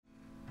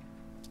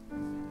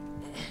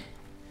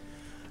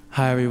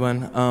Hi,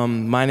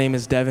 everyone. My name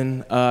is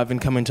Devin. I've been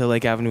coming to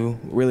Lake Avenue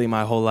really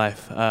my whole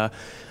life. I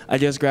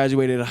just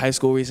graduated high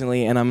school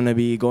recently, and I'm going to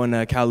be going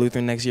to Cal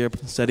Lutheran next year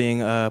studying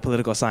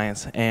political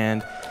science.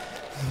 And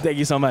thank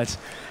you so much.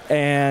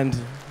 And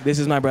this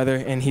is my brother,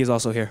 and he's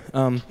also here.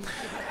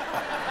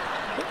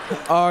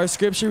 Our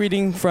scripture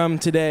reading from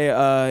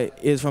today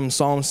is from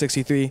Psalm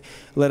 63.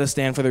 Let us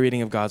stand for the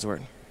reading of God's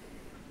word.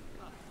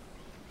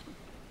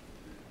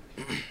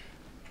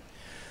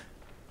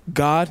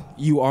 God,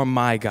 you are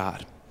my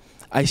God.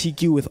 I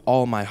seek you with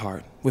all my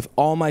heart. With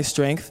all my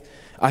strength,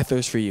 I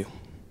thirst for you.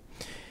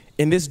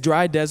 In this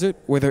dry desert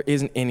where there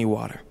isn't any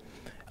water,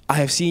 I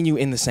have seen you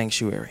in the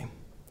sanctuary.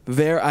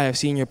 There I have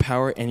seen your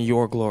power and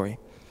your glory.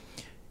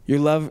 Your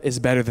love is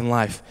better than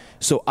life,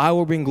 so I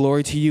will bring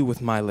glory to you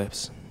with my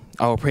lips.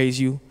 I will praise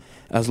you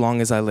as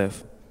long as I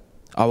live.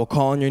 I will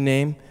call on your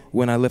name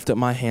when I lift up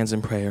my hands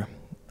in prayer.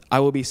 I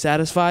will be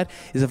satisfied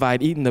as if I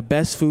had eaten the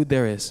best food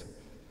there is,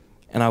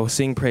 and I will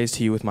sing praise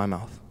to you with my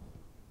mouth.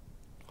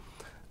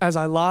 As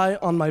I lie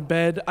on my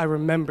bed, I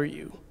remember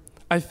you.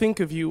 I think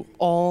of you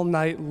all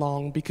night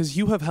long because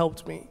you have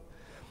helped me.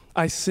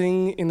 I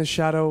sing in the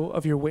shadow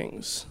of your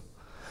wings.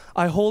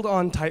 I hold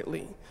on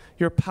tightly.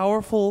 Your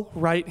powerful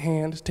right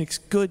hand takes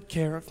good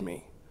care of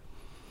me.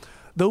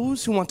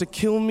 Those who want to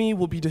kill me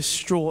will be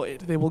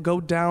destroyed. They will go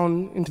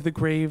down into the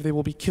grave. They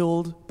will be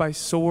killed by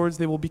swords.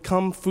 They will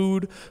become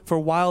food for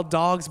wild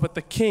dogs, but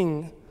the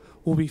king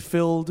will be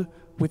filled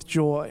with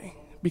joy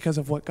because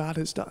of what God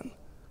has done.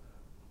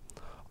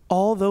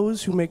 All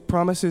those who make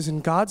promises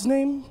in God's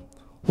name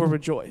will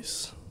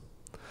rejoice,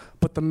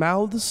 but the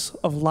mouths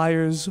of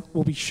liars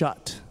will be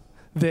shut.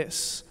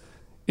 This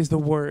is the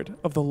word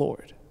of the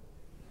Lord.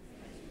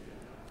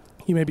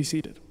 You may be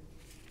seated.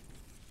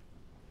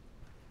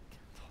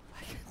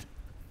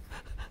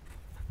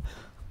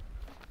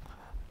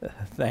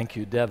 Thank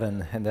you,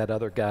 Devin, and that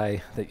other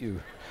guy that you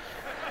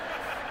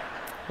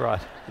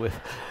brought with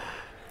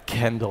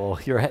Kendall.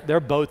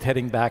 They're both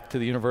heading back to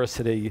the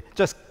university.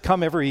 Just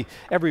come every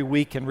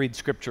week and read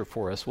scripture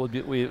for us.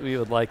 We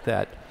would like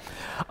that.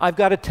 I've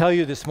got to tell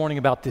you this morning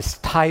about this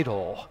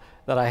title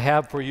that I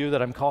have for you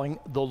that I'm calling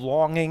The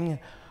Longing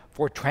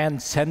for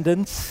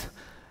Transcendence.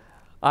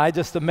 I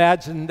just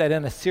imagine that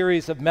in a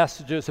series of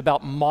messages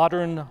about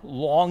modern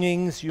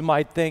longings, you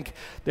might think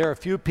there are a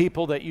few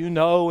people that you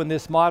know in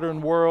this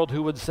modern world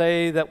who would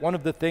say that one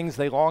of the things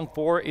they long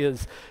for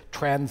is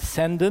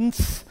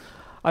transcendence.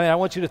 I mean, I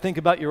want you to think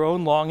about your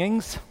own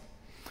longings.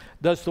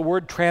 Does the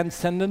word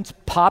transcendence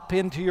pop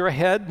into your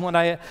head when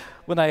I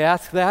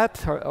ask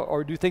that?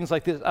 Or do things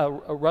like this?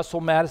 Russell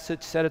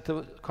Madisich said at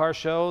the car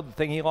show, the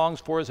thing he longs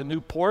for is a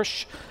new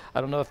Porsche. I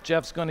don't know if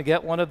Jeff's going to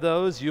get one of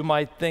those. You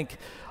might think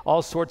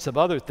all sorts of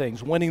other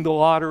things, winning the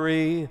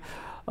lottery,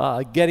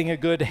 getting a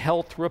good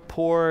health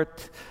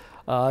report,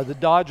 the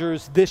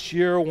Dodgers this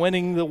year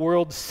winning the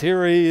World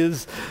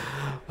Series.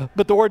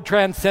 But the word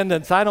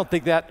transcendence, I don't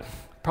think that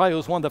probably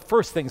was one of the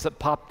first things that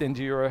popped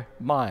into your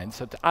mind.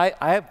 So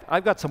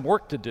I've got some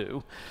work to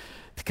do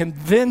to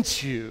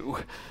convince you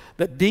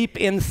that deep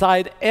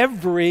inside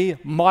every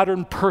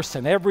modern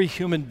person, every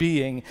human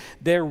being,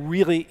 there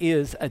really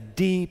is a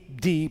deep,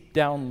 deep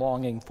down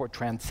longing for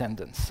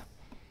transcendence.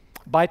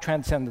 By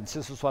transcendence,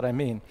 this is what I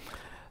mean.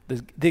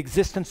 The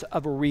existence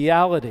of a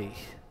reality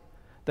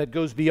that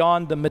goes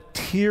beyond the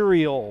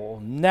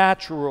material,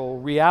 natural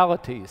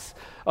realities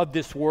of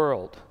this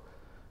world.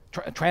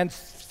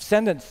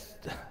 Transcendence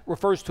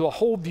refers to a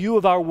whole view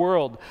of our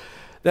world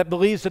that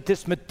believes that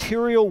this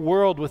material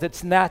world with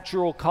its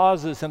natural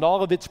causes and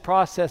all of its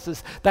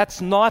processes,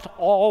 that's not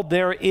all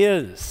there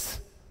is.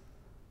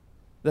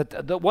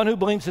 That the one who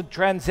believes in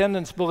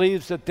transcendence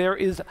believes that there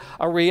is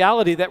a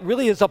reality that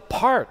really is a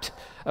part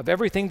of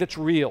everything that's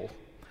real,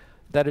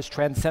 that is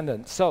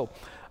transcendent. So,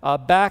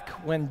 back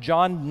when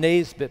John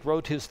Naisbitt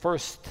wrote his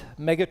first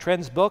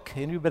Megatrends book,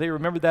 anybody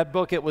remember that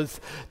book? It was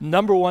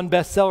 #1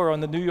 bestseller on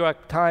the New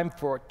York Times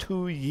for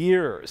 2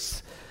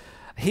 years.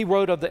 He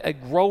wrote of a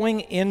growing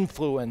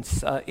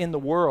influence in the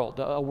world,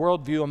 a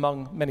worldview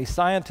among many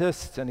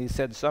scientists, and he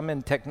said some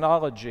in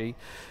technology,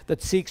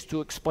 that seeks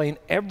to explain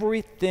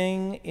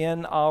everything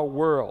in our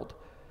world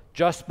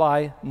just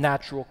by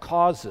natural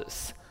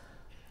causes.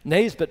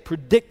 Naisbitt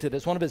predicted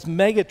as one of his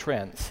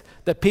megatrends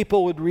that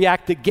people would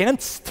react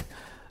against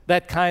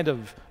that kind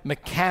of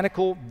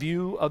mechanical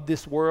view of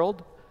this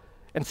world.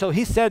 And so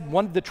he said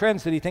one of the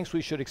trends that he thinks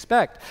we should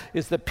expect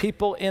is that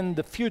people in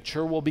the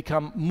future will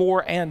become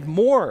more and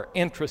more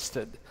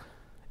interested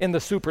in the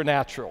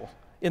supernatural,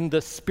 in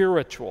the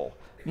spiritual,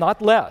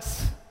 not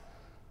less.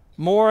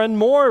 More and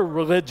more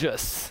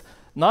religious,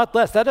 not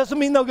less. That doesn't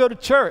mean they'll go to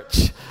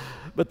church,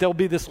 but there'll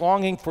be this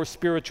longing for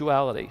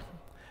spirituality.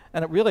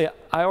 And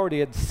I already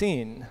had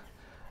seen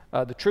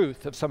the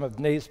truth of some of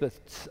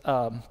Naisbitt's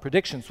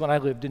predictions when I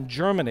lived in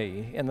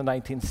Germany in the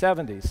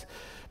 1970s,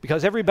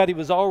 because everybody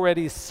was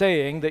already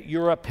saying that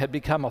Europe had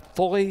become a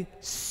fully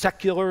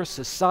secular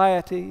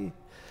society,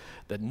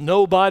 that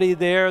nobody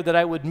there that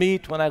I would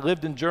meet when I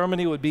lived in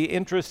Germany would be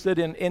interested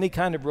in any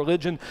kind of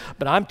religion.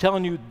 But I'm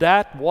telling you,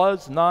 that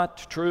was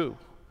not true.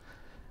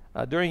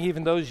 During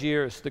even those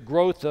years, the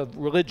growth of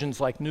religions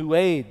like New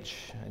Age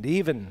and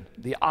even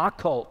the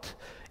occult,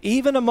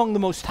 even among the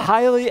most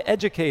highly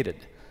educated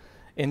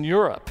in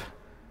Europe,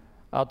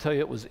 I'll tell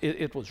you,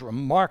 it was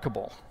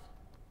remarkable.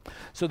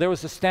 So there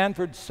was a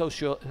Stanford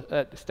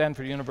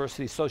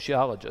University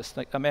sociologist,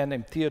 a man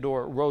named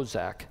Theodore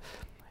Roszak.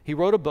 He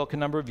wrote a book a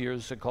number of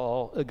years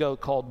ago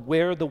called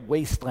Where the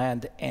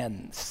Wasteland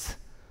Ends.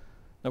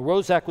 Now,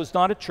 Roszak was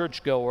not a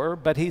churchgoer,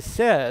 but he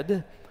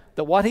said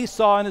that what he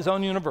saw in his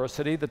own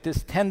university, that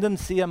this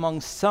tendency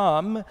among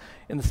some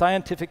in the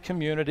scientific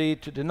community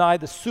to deny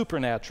the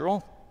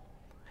supernatural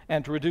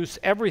and to reduce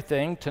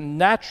everything to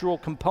natural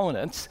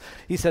components,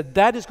 he said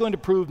that is going to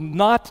prove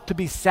not to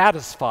be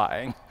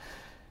satisfying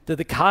to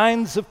the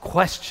kinds of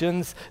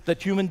questions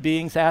that human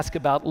beings ask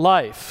about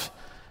life.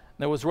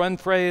 There was one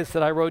phrase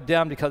that I wrote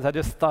down because I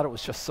just thought it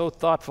was just so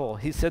thoughtful.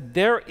 He said,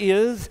 there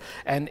is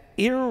an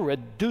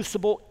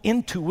irreducible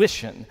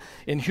intuition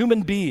in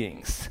human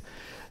beings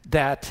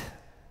that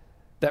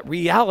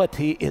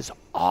reality is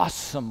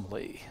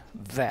awesomely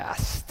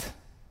vast.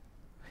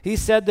 He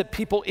said that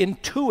people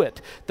intuit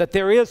that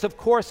there is, of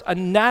course, a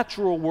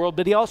natural world,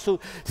 but he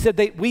also said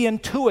that we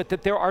intuit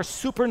that there are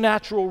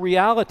supernatural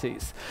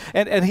realities.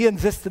 And he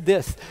insisted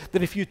this,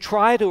 that if you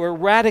try to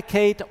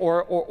eradicate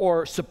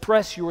or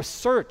suppress your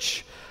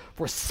search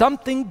for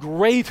something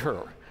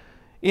greater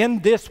in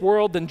this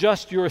world than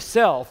just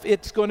yourself,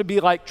 it's going to be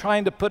like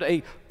trying to put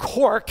a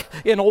cork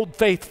in Old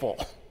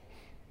Faithful.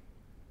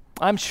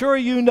 I'm sure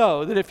you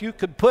know that if you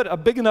could put a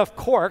big enough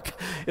cork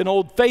in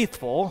Old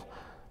Faithful,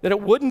 that it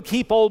wouldn't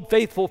keep Old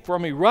Faithful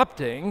from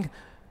erupting.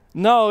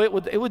 No, it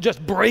would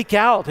just break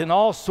out in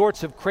all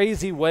sorts of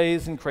crazy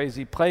ways and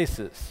crazy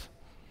places.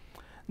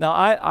 Now,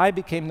 I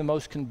became the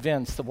most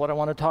convinced of what I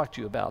want to talk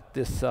to you about,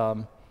 this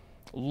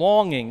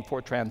longing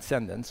for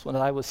transcendence, when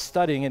I was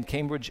studying in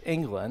Cambridge,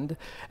 England,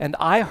 and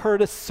I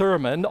heard a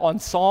sermon on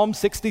Psalm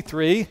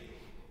 63.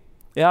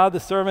 Yeah, the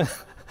sermon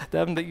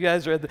that you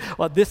guys read.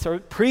 Well, this are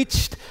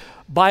preached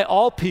by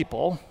all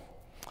people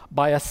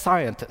by a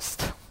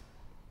scientist.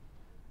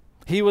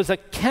 He was a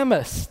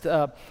chemist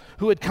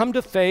who had come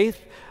to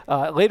faith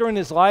later in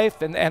his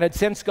life and had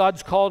sensed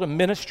God's call to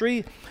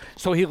ministry.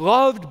 So he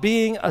loved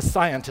being a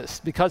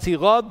scientist because he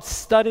loved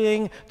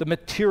studying the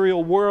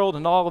material world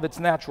and all of its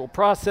natural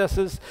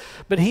processes.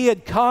 But he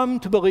had come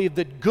to believe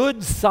that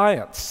good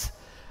science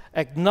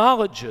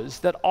acknowledges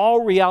that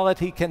all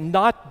reality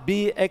cannot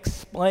be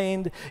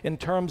explained in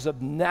terms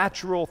of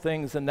natural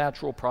things and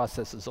natural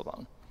processes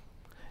alone.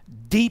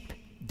 Deep,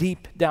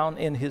 deep down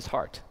in his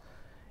heart,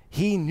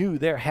 he knew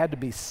there had to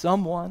be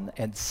something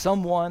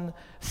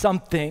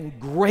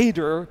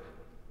greater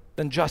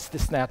than just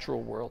this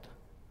natural world.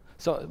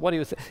 So what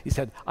he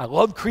said, I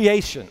love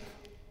creation,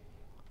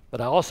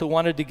 but I also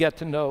wanted to get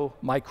to know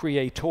my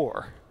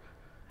Creator.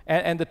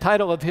 And the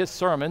title of his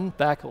sermon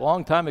back a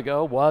long time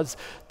ago was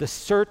The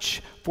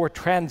Search for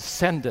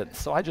Transcendence.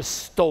 So I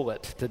just stole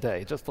it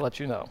today, just to let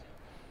you know.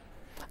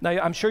 Now,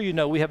 I'm sure you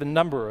know we have a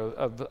number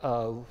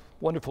of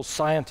wonderful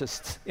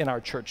scientists in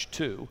our church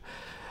too.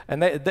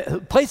 And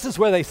the places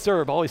where they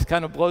serve always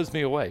kind of blows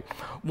me away.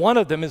 One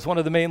of them is one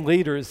of the main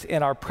leaders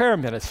in our prayer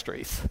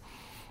ministries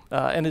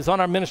and is on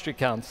our ministry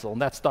council,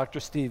 and that's Dr.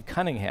 Steve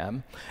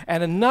Cunningham.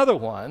 And another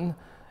one,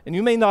 and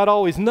you may not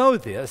always know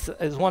this,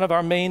 is one of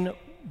our main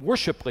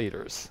worship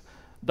leaders,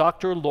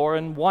 Dr.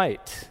 Lauren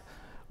White.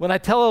 When I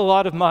tell a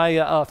lot of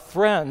my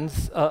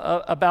friends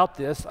about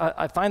this,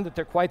 I find that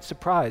they're quite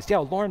surprised. Yeah,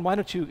 Lauren, why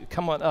don't you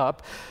come on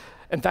up?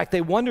 In fact,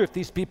 they wonder if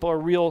these people are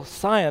real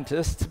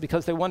scientists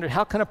because they wonder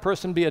how can a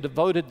person be a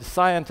devoted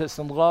scientist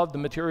and love the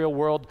material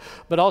world,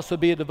 but also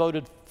be a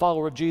devoted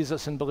follower of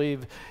Jesus and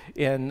believe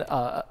in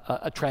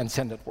a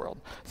transcendent world.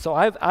 So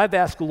I've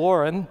asked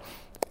Lauren,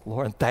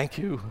 thank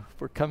you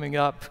for coming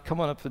up.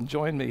 Come on up and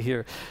join me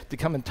here to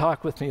come and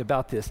talk with me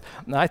about this.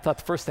 And I thought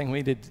the first thing we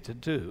needed to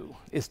do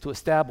is to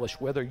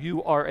establish whether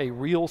you are a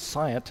real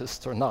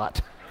scientist or not.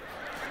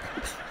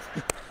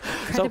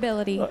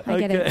 Credibility, I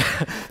get it.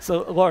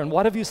 So, Lauren,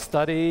 what have you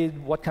studied?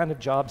 What kind of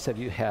jobs have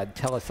you had?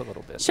 Tell us a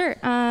little bit. Sure.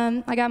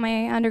 I got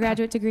my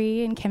undergraduate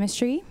degree in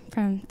chemistry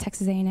from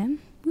Texas A&M.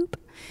 Whoop.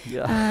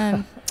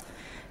 Yeah.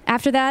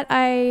 After that,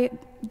 I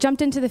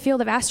jumped into the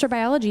field of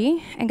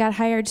astrobiology and got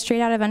hired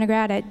straight out of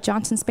undergrad at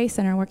Johnson Space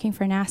Center working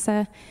for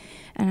NASA.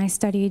 And I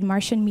studied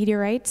Martian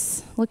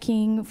meteorites,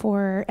 looking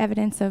for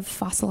evidence of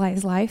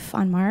fossilized life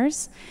on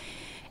Mars.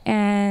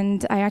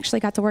 And I actually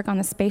got to work on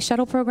the space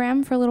shuttle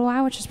program for a little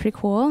while, which was pretty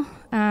cool.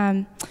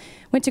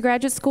 Went to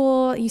graduate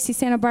school at UC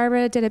Santa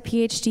Barbara, did a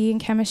PhD in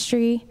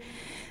chemistry.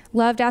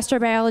 Loved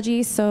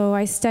astrobiology, so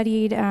I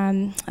studied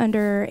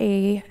under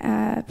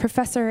a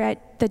professor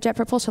at the Jet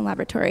Propulsion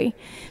Laboratory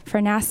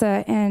for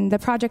NASA, and the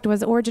project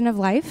was Origin of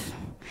Life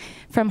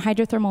from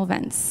hydrothermal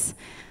vents.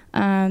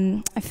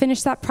 I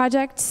finished that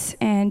project,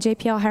 and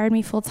JPL hired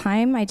me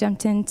full-time. I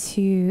jumped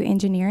into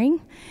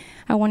engineering.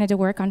 I wanted to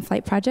work on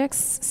flight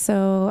projects,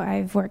 so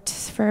I've worked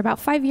for about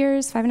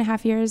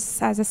 5.5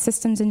 years as a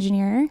systems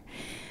engineer.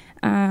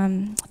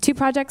 2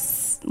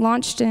 projects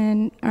launched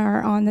and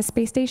are on the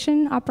space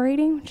station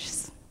operating, which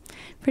is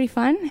pretty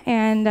fun.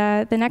 And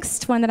the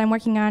next one that I'm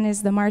working on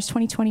is the Mars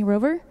 2020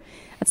 rover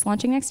that's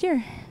launching next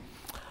year.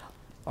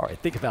 All right,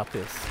 think about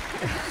this.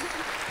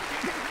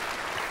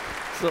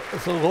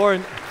 So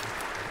Lauren,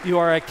 you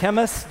are a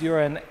chemist, you're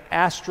an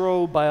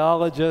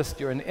astrobiologist,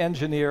 you're an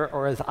engineer,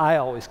 or as I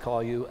always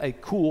call you, a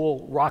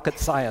cool rocket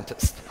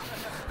scientist.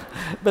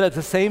 But at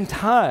the same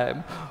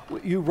time,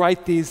 you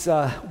write these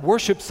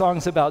worship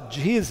songs about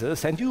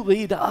Jesus, and you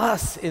lead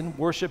us in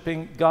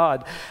worshiping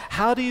God.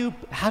 How do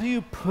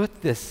you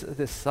put this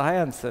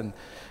science and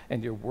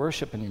your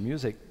worship and your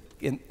music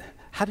in?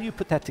 How do you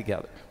put that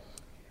together?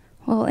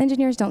 Well,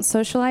 engineers don't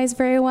socialize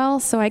very well,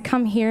 so I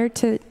come here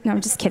to... No,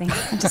 I'm just kidding.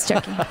 I'm just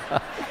joking.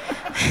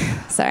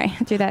 Sorry,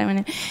 I threw that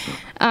in.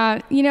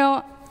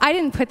 I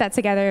didn't put that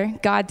together.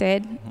 God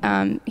did.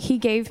 He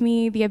gave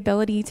me the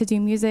ability to do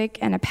music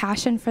and a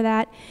passion for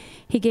that.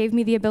 He gave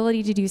me the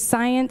ability to do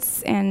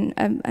science and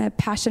a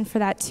passion for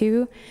that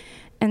too.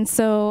 And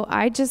so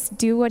I just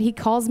do what he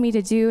calls me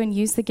to do and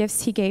use the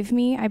gifts he gave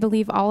me. I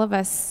believe all of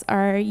us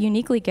are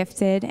uniquely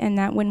gifted, and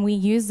that when we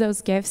use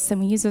those gifts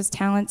and we use those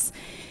talents,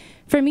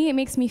 for me, it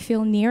makes me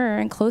feel nearer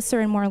and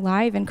closer and more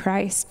alive in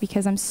Christ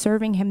because I'm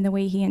serving him the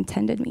way he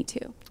intended me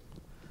to.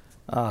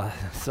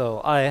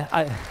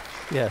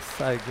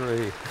 Yes, I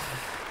agree.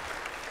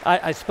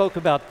 I spoke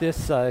about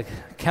this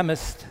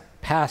chemist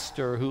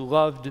pastor who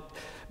loved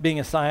being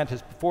a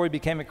scientist before he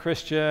became a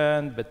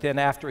Christian, but then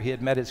after he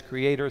had met his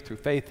creator through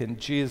faith in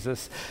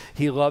Jesus,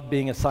 he loved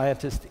being a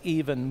scientist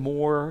even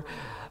more.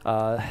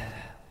 Do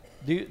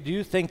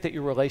you think that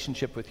your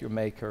relationship with your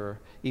maker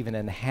even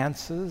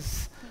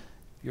enhances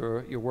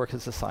your work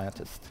as a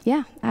scientist?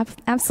 Yeah,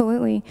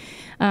 absolutely.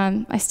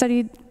 I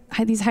studied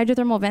these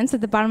hydrothermal vents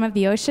at the bottom of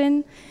the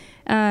ocean.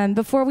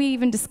 Before we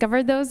even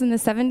discovered those in the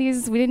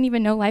 70s, we didn't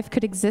even know life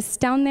could exist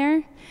down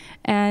there.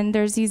 And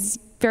there's these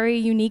very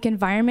unique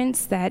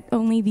environments that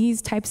only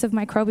these types of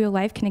microbial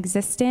life can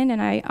exist in.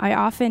 And I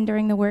often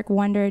during the work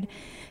wondered,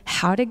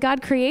 how did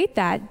God create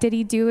that? Did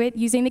he do it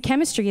using the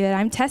chemistry that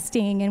I'm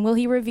testing? And will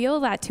he reveal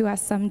that to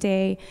us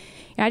someday?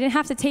 I didn't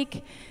have to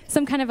take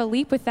some kind of a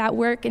leap with that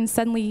work and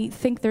suddenly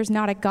think there's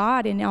not a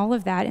God in all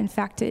of that. In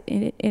fact,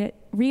 it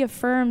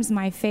reaffirms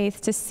my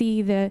faith to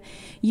see the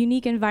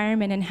unique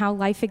environment and how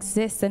life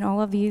exists in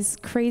all of these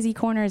crazy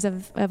corners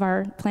of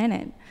our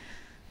planet.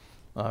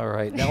 All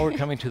right, now we're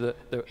coming to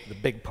the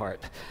big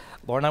part.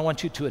 Lauren, I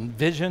want you to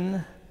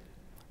envision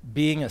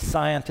being a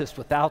scientist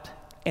without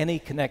any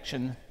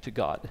connection to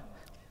God.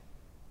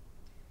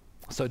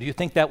 So do you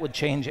think that would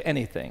change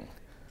anything?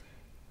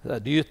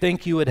 Do you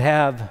think you would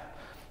have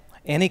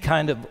any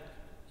kind of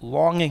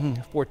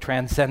longing for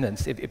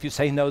transcendence? If you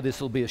say no,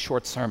 this will be a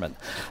short sermon.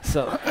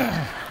 So,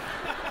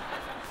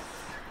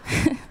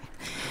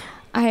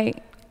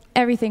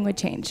 everything would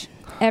change.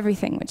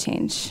 Everything would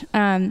change.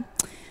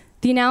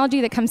 The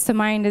analogy that comes to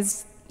mind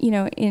is,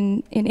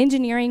 in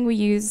engineering, we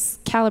use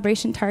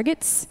calibration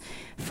targets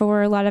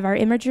for a lot of our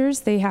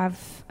imagers. They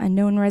have a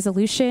known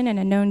resolution and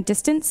a known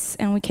distance,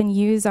 and we can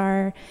use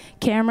our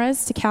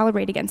cameras to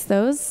calibrate against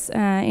those.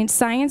 In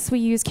science, we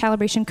use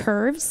calibration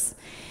curves.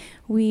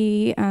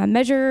 We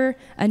measure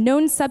a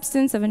known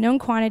substance of a known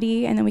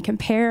quantity, and then we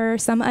compare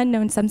some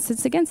unknown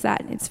substance against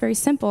that. It's very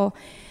simple.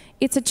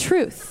 It's a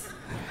truth.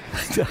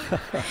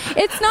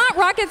 It's not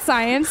rocket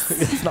science.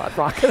 It's not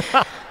rocket.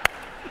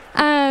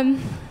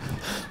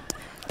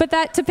 But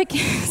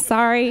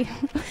sorry,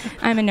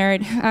 I'm a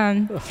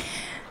nerd.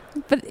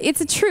 But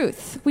it's a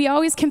truth. We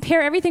always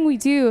compare everything we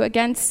do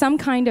against some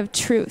kind of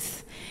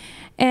truth.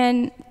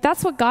 And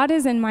that's what God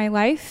is in my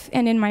life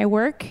and in my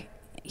work.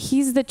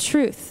 He's the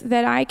truth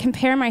that I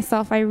compare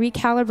myself, I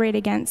recalibrate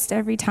against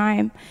every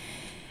time.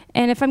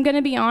 And if I'm going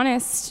to be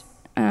honest,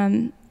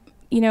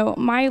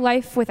 my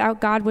life without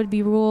God would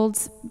be ruled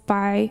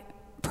by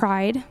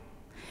pride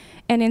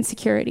and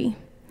insecurity.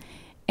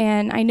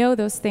 And I know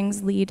those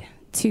things lead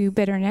to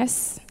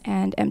bitterness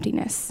and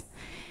emptiness.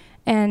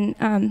 And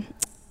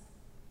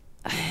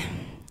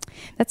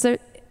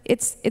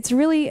it's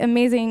really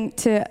amazing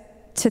to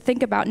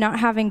think about not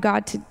having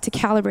God to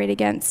calibrate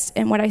against.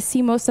 And what I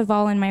see most of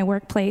all in my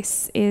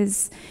workplace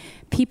is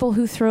people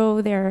who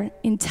throw their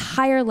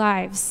entire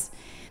lives,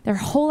 their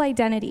whole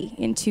identity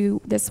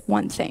into this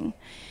one thing.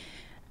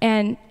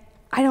 And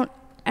I don't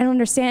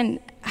understand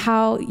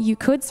how you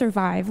could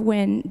survive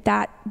when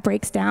that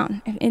breaks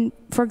down. And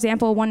for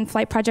example, one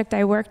flight project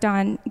I worked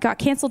on got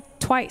canceled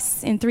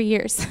twice in 3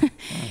 years.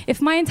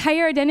 If my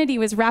entire identity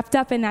was wrapped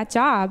up in that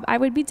job, I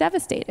would be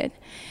devastated.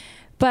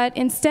 But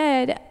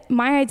instead,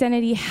 my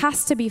identity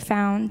has to be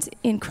found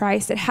in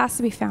Christ. It has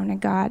to be found in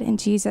God, in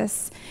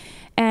Jesus.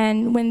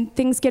 And when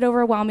things get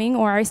overwhelming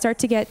or I start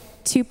to get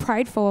too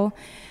prideful,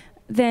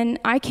 then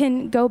I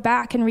can go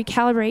back and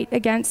recalibrate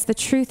against the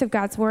truth of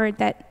God's word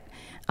that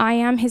I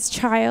am his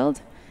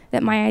child,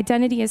 that my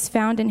identity is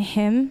found in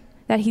him,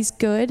 that he's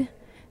good,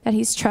 that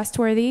he's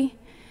trustworthy,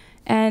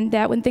 and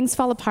that when things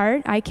fall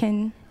apart, I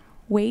can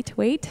wait,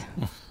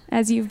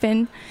 as you've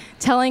been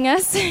telling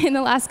us in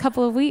the last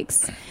couple of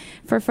weeks,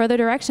 for further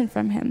direction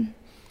from him.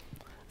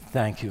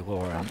 Thank you,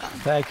 Lauren.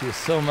 Thank you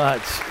so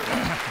much.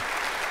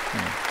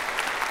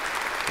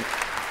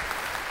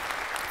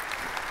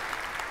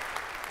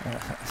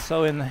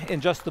 So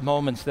in just the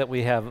moments that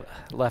we have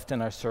left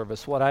in our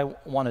service, what I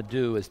want to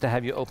do is to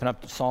have you open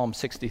up to Psalm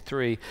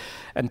 63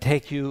 and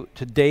take you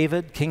to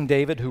David, King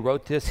David, who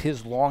wrote this,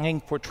 his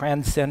longing for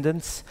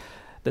transcendence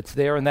that's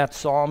there in that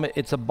psalm.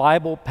 It's a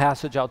Bible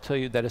passage, I'll tell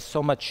you, that has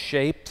so much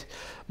shaped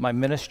my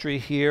ministry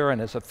here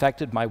and has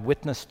affected my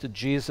witness to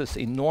Jesus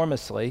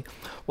enormously.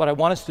 What I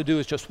want us to do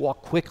is just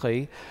walk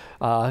quickly,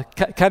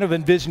 kind of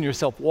envision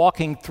yourself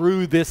walking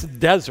through this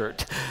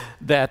desert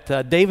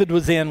that David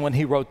was in when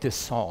he wrote this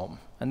psalm.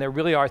 And there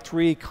really are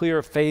three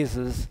clear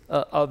phases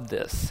of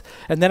this.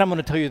 And then I'm going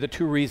to tell you the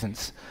two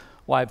reasons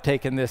why I've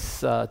taken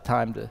this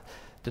time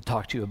to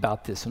talk to you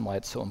about this and why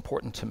it's so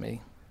important to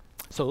me.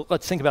 So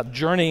let's think about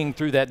journeying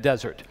through that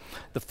desert.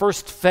 The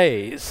first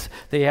phase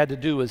they had to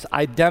do was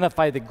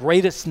identify the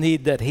greatest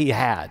need that he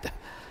had.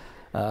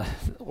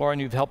 Lauren,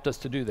 you've helped us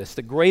to do this.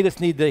 The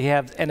greatest need that he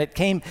had, and it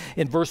came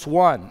in verse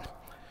 1.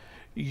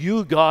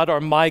 You, God,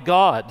 are my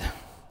God.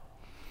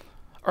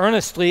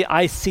 Earnestly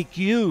I seek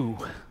you.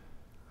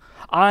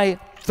 I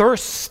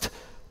thirst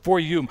for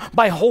you.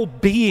 My whole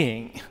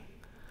being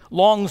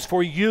longs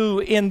for you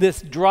in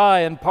this dry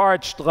and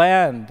parched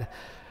land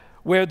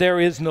where there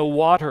is no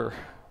water.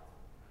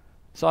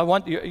 So I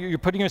want you're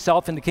putting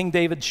yourself into King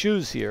David's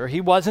shoes here. He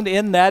wasn't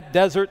in that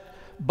desert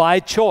by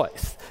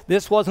choice.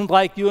 This wasn't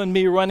like you and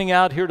me running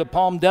out here to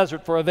Palm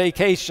Desert for a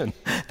vacation.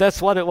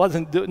 That's what it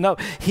wasn't. No,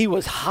 he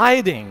was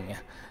hiding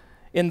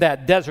in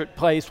that desert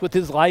place with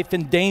his life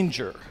in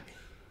danger.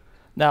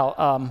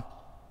 Now,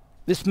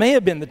 this may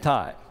have been the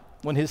time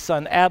when his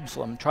son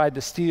Absalom tried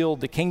to steal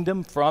the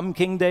kingdom from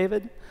King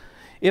David.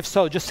 If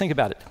so, just think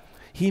about it.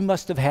 He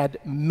must have had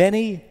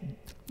many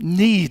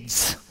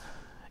needs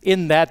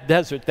in that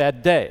desert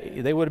that day.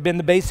 They would have been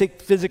the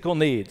basic physical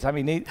needs. I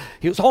mean,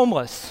 he was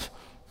homeless.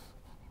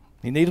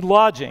 He needed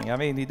lodging. I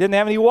mean, he didn't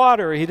have any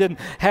water. He didn't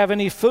have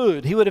any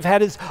food. He would have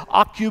had his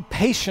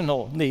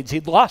occupational needs.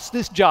 He'd lost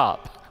his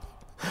job.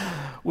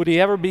 Would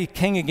he ever be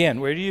king again?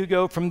 Where do you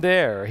go from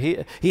there?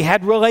 He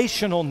had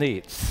relational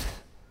needs.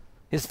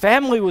 His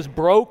family was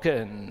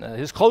broken.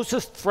 His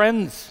closest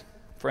friends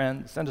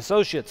and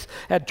associates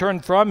had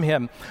turned from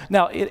him.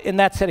 Now, in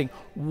that setting,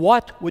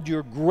 what would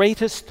your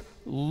greatest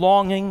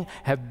longing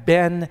have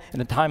been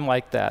in a time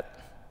like that?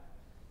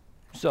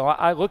 So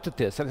I looked at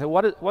this and I said,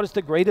 what is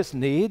the greatest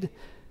need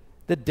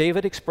that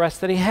David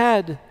expressed that he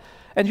had?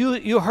 And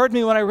you heard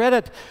me when I read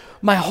it.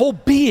 My whole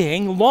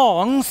being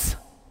longs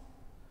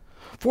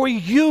for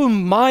you,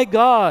 my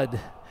God.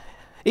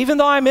 Even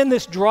though I'm in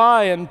this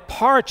dry and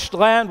parched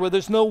land where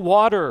there's no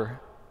water.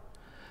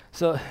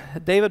 So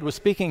David was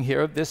speaking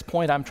here of this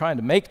point I'm trying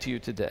to make to you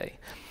today,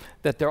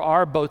 that there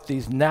are both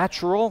these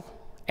natural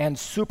and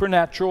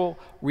supernatural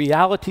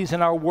realities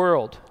in our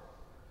world.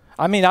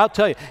 I mean, I'll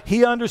tell you,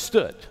 he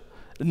understood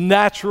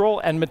natural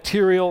and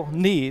material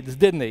needs,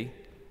 didn't he?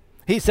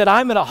 He said,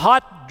 I'm in a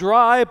hot,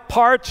 dry,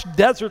 parched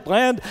desert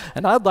land,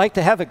 and I'd like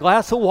to have a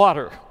glass of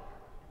water.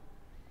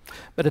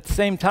 But at the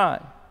same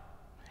time,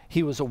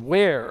 he was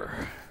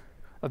aware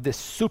of this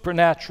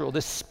supernatural,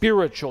 this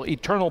spiritual,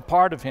 eternal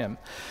part of him.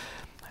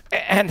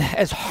 And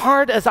as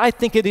hard as I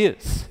think it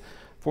is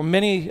for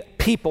many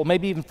people,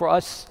 maybe even for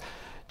us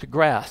to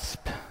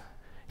grasp,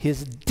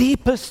 his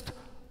deepest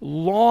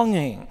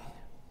longing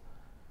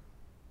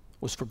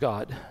was for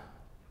God.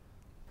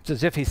 It's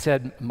as if he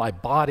said, my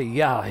body,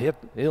 yeah, it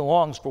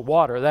longs for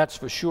water, that's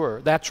for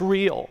sure, that's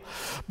real.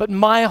 But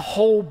my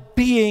whole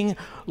being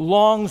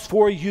longs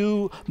for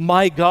you,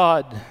 my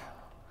God.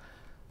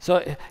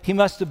 So he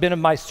must have been in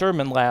my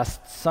sermon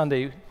last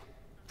Sunday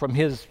from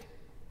his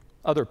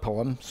other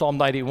poem, Psalm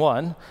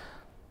 91,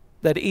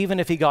 that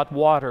even if he got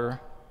water,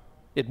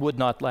 it would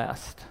not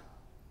last.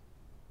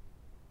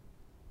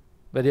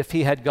 But if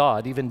he had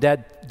God, even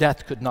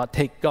death could not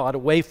take God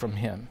away from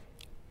him.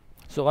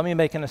 So let me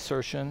make an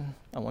assertion.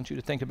 I want you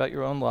to think about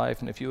your own life,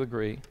 and if you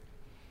agree,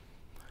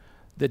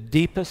 the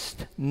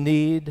deepest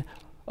need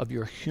of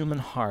your human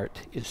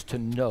heart is to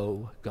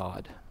know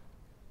God.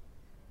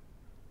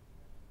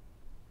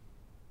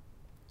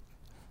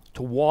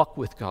 To walk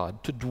with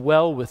God, to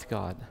dwell with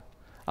God.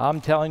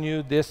 I'm telling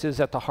you, this is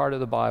at the heart of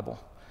the Bible.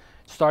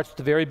 It starts at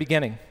the very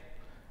beginning.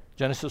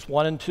 Genesis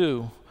 1 and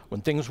 2. When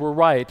things were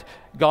right,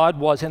 God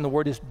was, and the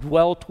word is,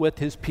 dwelt with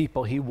his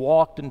people. He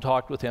walked and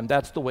talked with him.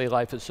 That's the way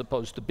life is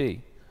supposed to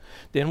be.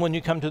 Then when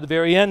you come to the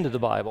very end of the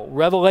Bible,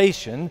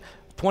 Revelation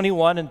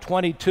 21 and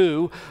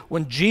 22,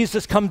 when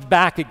Jesus comes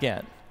back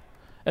again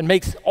and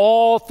makes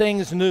all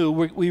things new,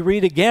 we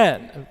read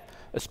again,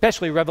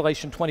 especially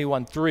Revelation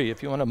 21:3,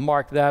 if you want to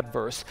mark that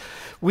verse.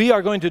 We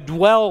are going to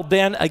dwell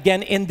then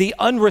again in the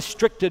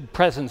unrestricted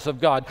presence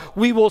of God.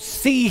 We will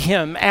see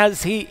him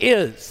as he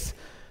is.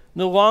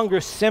 No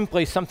longer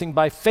simply something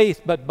by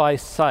faith, but by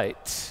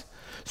sight.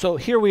 So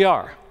here we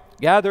are,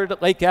 gathered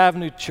at Lake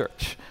Avenue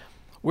Church.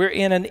 We're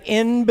in an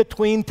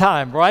in-between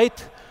time,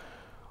 right?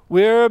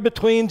 We're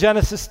between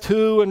Genesis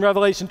 2 and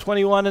Revelation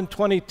 21 and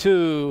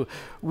 22.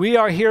 We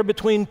are here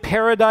between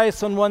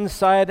paradise on one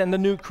side and the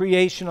new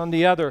creation on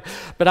the other.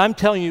 But I'm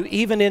telling you,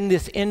 even in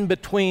this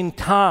in-between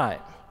time,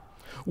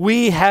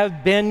 we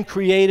have been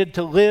created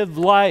to live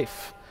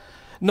life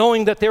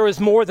knowing that there is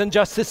more than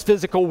just this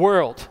physical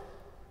world.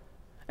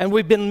 And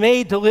we've been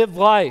made to live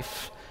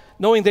life,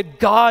 knowing that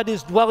God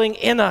is dwelling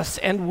in us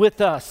and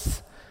with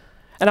us.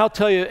 And I'll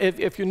tell you,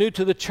 if you're new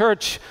to the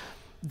church,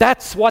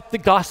 that's what the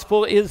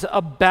gospel is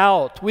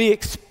about. We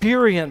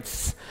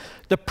experience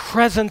the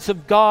presence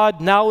of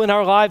God now in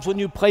our lives when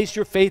you place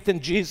your faith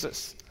in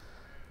Jesus.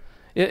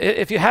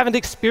 If you haven't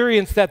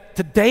experienced that,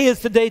 today is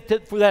the day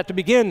for that to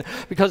begin,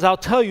 because I'll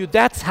tell you,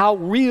 that's how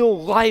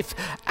real life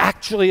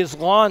actually is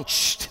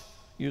launched,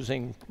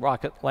 using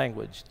rocket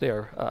language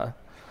there,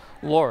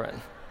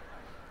 Lauren.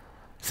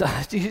 So,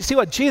 do you see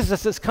what?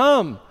 Jesus has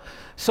come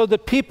so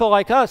that people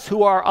like us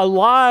who are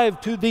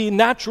alive to the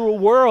natural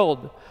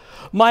world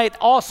might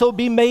also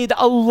be made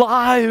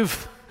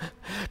alive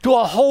to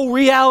a whole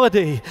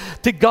reality,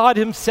 to God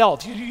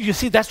himself. You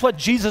see, that's what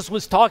Jesus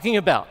was talking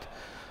about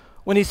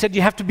when he said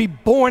you have to be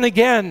born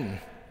again.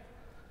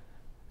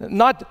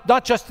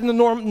 Not just in the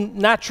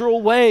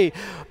natural way,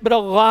 but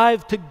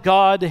alive to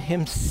God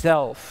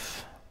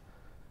himself.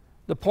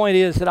 The point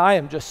is that I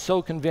am just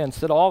so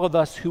convinced that all of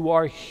us who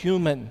are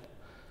human,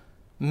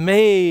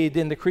 made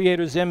in the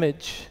Creator's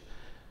image,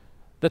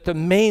 that the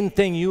main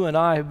thing you and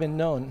I have been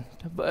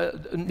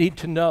need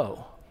to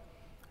know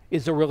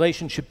is a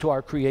relationship to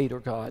our Creator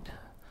God.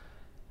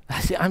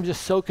 I'm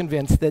just so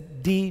convinced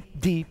that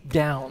deep, deep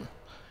down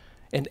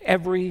in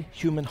every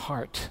human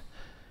heart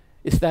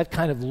is that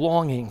kind of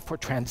longing for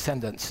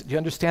transcendence. Do you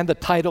understand the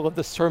title of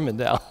the sermon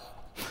now?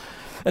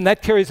 And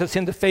that carries us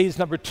into phase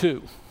number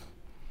 2,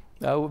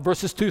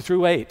 verses 2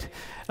 through 8.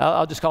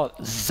 I'll just call it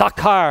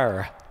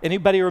Zakar.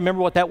 Anybody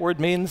remember what that word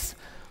means?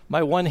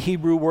 My one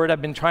Hebrew word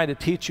I've been trying to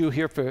teach you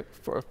here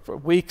for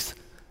weeks.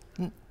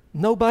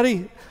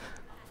 Nobody?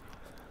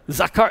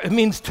 Zakar, it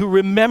means to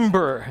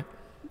remember.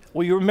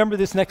 Will you remember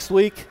this next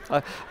week?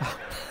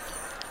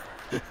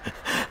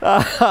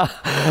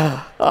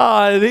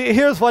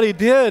 Here's what he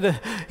did.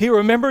 He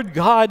remembered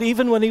God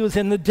even when he was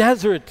in the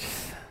desert.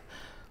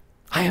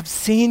 I have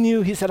seen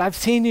you. He said, I've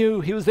seen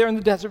you. He was there in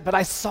the desert, but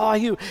I saw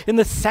you in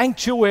the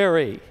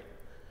sanctuary.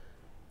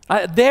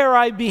 There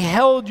I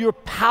beheld your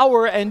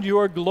power and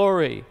your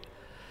glory.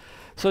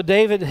 So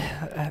David,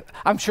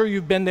 I'm sure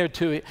you've been there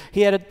too.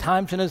 He had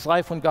times in his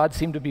life when God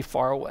seemed to be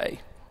far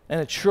away. And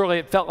it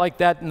felt like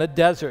that in the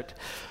desert.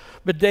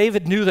 But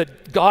David knew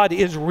that God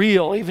is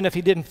real, even if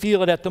he didn't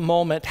feel it at the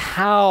moment.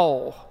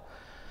 How?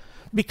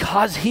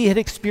 Because he had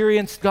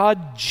experienced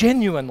God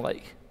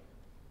genuinely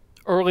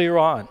earlier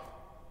on.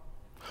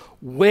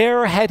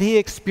 Where had he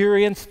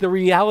experienced the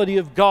reality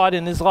of God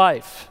in his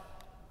life?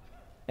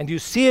 And you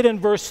see it in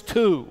verse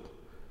 2.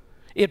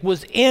 It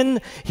was in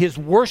his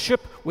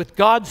worship with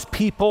God's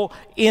people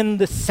in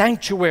the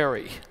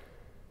sanctuary.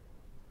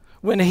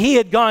 When he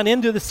had gone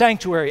into the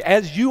sanctuary,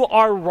 as you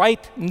are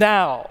right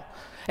now,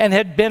 and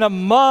had been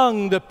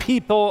among the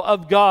people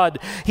of God,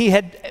 he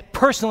had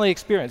personally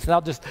experienced, and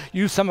I'll just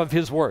use some of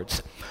his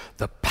words,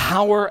 the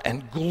power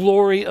and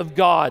glory of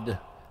God.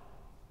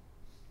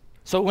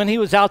 So when he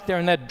was out there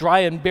in that dry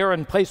and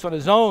barren place on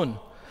his own,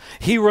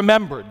 he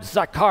remembered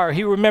Zakar.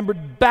 He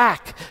remembered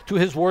back to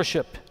his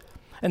worship.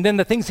 And then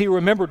the things he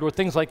remembered were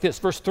things like this.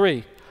 Verse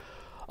 3,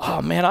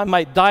 oh man, I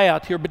might die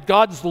out here, but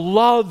God's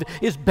love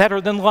is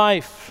better than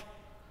life.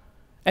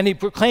 And he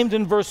proclaimed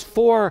in verse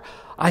 4,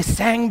 I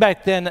sang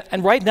back then,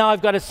 and right now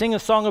I've got to sing a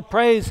song of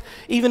praise,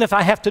 even if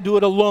I have to do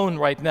it alone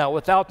right now,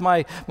 without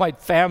my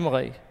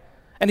family.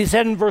 And he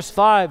said in verse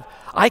 5,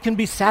 I can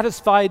be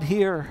satisfied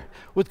here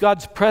with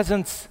God's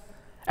presence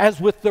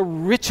as with the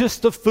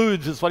richest of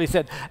foods, is what he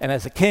said. And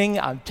as a king,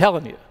 I'm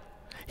telling you,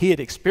 he had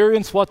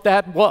experienced what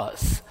that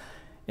was.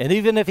 And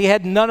even if he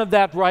had none of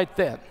that right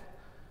then,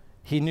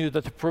 he knew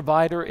that the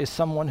provider is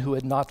someone who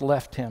had not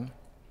left him.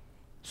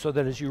 So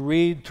that as you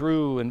read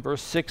through in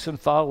verse 6 and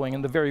following,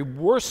 in the very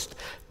worst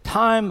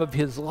time of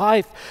his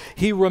life,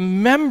 he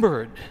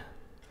remembered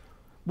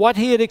what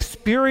he had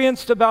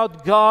experienced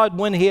about God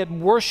when he had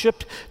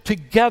worshiped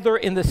together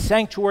in the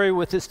sanctuary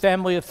with his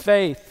family of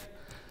faith.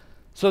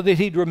 So that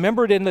he'd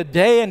remembered in the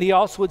day, and he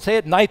also would say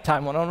at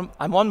nighttime when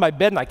I'm on my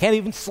bed and I can't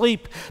even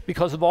sleep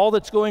because of all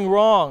that's going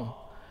wrong.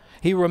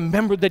 He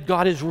remembered that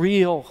God is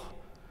real.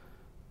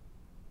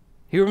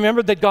 He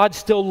remembered that God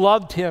still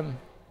loved him.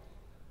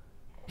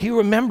 He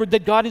remembered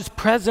that God is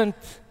present.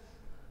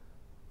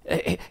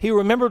 He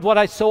remembered what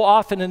I so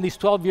often in these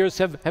 12 years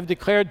have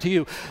declared to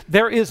you.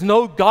 There is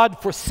no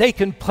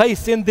God-forsaken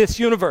place in this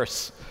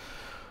universe.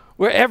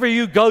 Wherever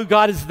you go,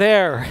 God is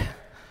there.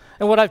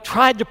 And what I've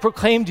tried to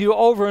proclaim to you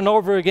over and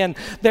over again,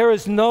 there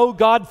is no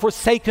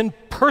God-forsaken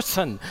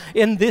person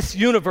in this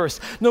universe.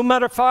 No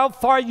matter how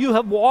far you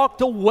have walked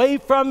away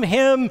from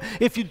him,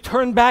 if you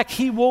turn back,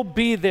 he will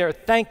be there.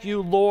 Thank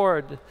you,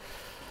 Lord.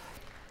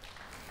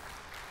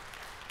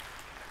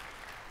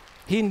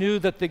 He knew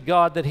that the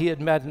God that he had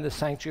met in the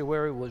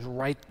sanctuary was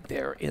right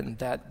there in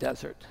that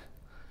desert.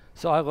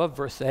 So I love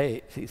verse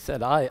 8. He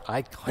said,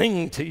 I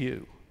cling to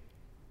you.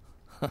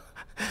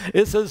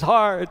 This is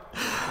hard.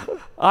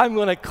 I'm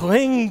going to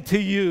cling to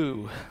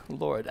you,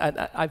 Lord.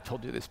 And I've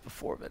told you this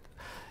before, but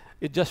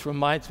it just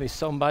reminds me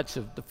so much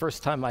of the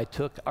first time I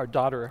took our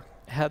daughter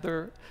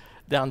Heather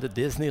down to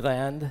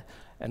Disneyland,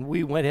 and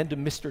we went into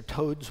Mr.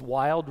 Toad's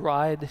Wild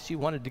Ride. She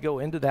wanted to go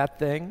into that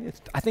thing.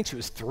 I think she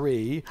was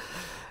 3.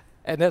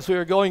 And as we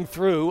were going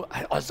through,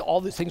 as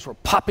all these things were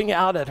popping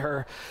out at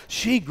her,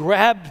 she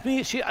grabbed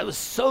me. I was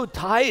so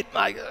tight.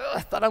 I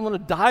thought I'm going to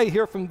die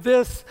here from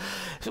this.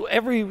 So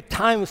every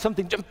time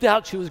something jumped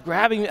out, she was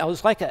grabbing me. It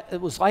was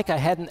like I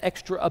had an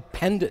extra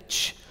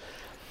appendage.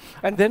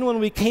 And then when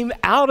we came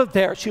out of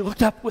there, she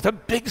looked up with a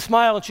big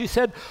smile and she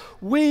said,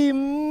 "We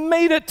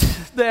made it,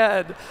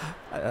 Dad."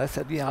 I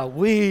said, "Yeah,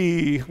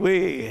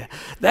 we.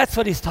 That's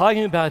what he's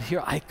talking about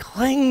here. I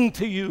cling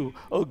to you,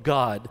 oh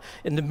God,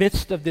 in the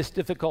midst of this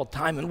difficult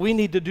time." And we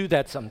need to do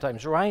that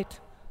sometimes, right?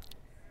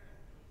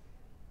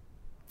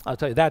 I'll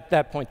tell you,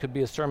 that point could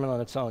be a sermon on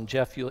its own.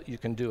 Jeff, you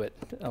can do it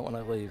when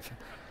I leave.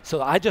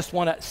 So I just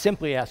want to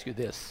simply ask you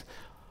this.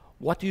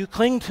 What do you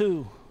cling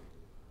to?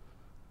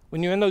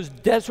 When you're in those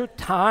desert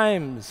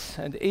times,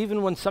 and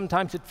even when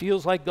sometimes it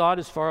feels like God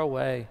is far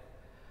away,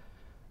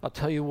 I'll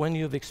tell you, when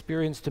you've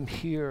experienced Him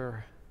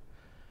here,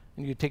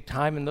 and you take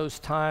time in those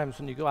times,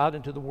 when you go out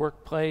into the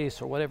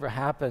workplace or whatever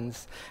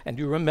happens, and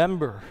you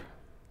remember,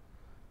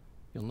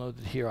 you'll know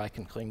that here I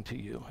can cling to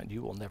you, and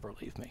you will never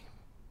leave me.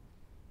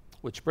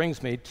 Which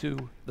brings me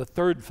to the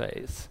third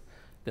phase,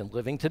 then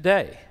living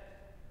today,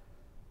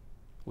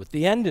 with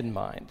the end in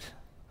mind.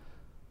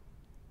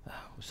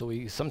 So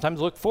we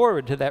sometimes look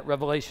forward to that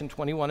Revelation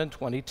 21 and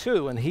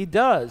 22, and he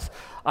does.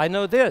 "I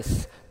know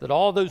this, that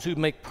all those who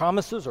make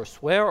promises or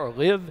swear or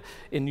live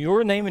in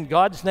your name, in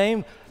God's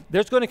name,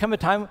 there's going to come a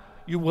time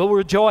you will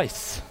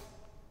rejoice.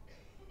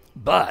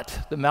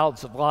 But the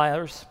mouths of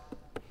liars,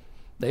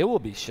 they will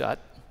be shut."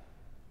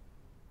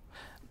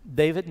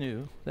 David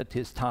knew that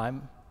his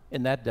time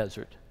in that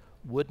desert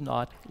would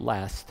not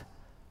last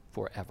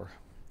forever.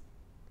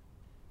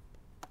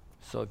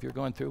 So if you're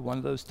going through one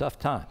of those tough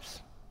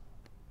times,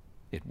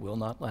 it will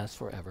not last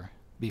forever.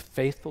 Be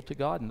faithful to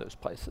God in those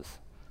places,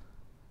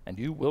 and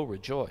you will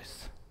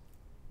rejoice.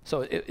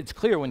 So it's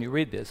clear when you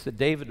read this that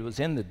David was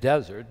in the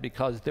desert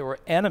because there were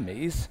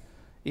enemies,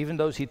 even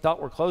those he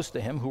thought were close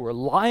to him, who were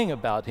lying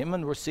about him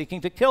and were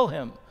seeking to kill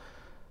him.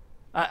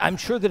 I'm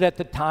sure that at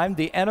the time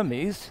the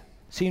enemies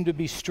seemed to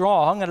be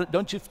strong, and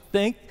don't you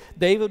think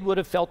David would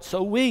have felt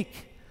so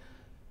weak?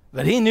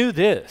 But he knew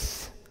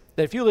this,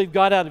 that if you leave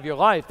God out of your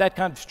life, that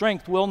kind of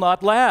strength will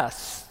not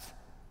last.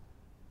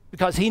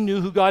 Because he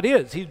knew who God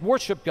is. He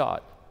worshiped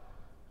God.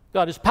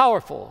 God is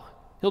powerful.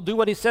 He'll do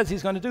what he says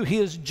he's going to do. He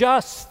is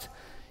just.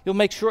 He'll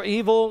make sure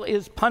evil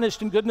is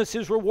punished and goodness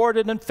is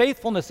rewarded and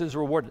faithfulness is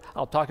rewarded.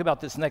 I'll talk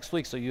about this next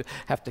week, so you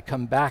have to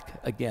come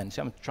back again. See,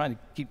 I'm trying to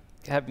keep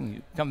having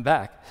you come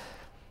back.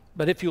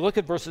 But if you look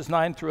at verses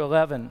 9 through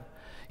 11,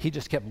 he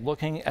just kept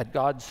looking at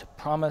God's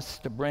promise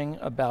to bring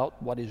about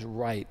what is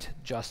right,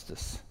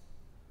 justice.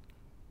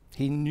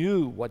 He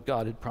knew what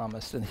God had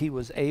promised, and he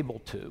was able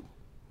to.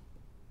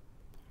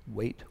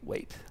 Wait.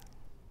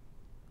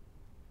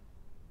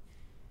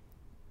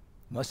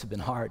 Must have been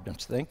hard,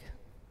 don't you think?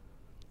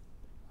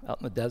 Out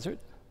in the desert.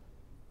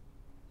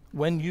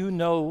 When you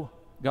know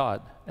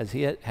God as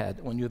he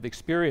had, when you have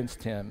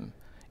experienced him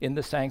in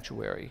the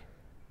sanctuary,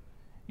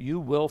 you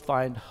will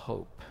find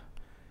hope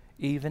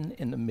even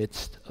in the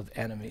midst of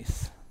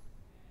enemies.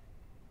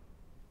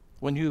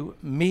 When you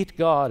meet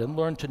God and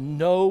learn to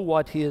know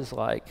what he is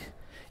like,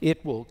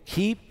 it will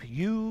keep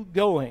you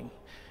going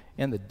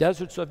in the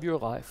deserts of your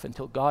life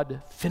until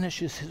God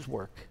finishes his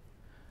work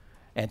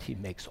and he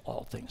makes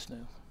all things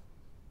new.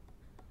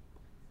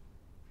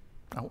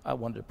 I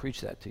wanted to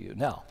preach that to you.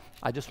 Now,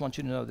 I just want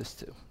you to know this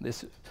too.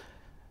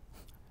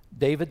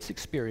 David's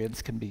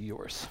experience can be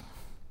yours.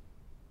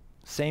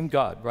 Same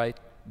God, right?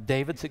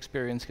 David's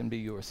experience can be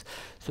yours.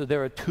 So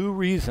there are 2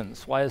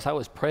 reasons why, as I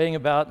was praying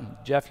about, and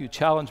Jeff, you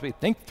challenged me,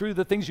 think through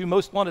the things you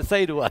most want to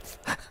say to us.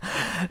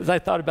 As I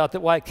thought about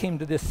that, why I came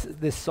to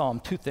this psalm,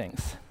 2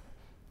 things.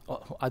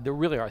 There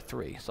really are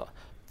 3. So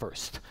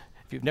first,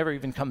 if you've never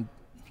even come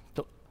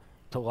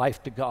to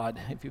life to God,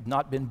 if you've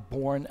not been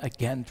born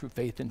again through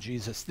faith in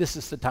Jesus, this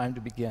is the time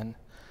to begin.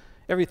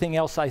 Everything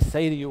else I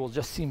say to you will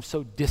just seem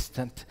so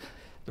distant.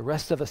 The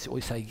rest of us,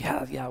 we say,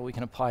 yeah, we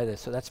can apply this.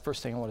 So that's the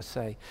first thing I want to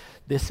say.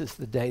 This is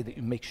the day that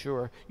you make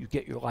sure you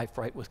get your life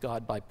right with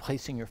God by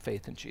placing your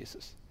faith in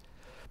Jesus.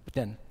 But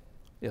then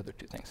the other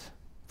 2 things.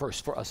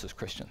 First, for us as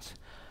Christians,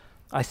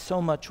 I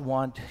so much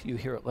want you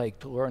here at Lake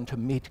to learn to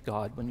meet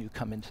God when you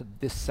come into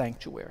this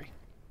sanctuary.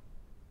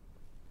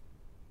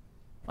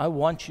 I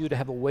want you to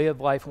have a way of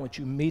life in which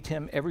you meet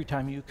him every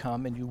time you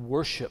come and you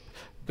worship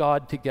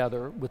God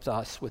together with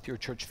us, with your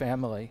church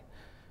family.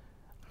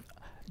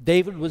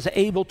 David was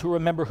able to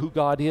remember who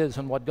God is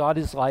and what God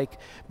is like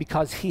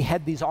because he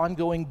had these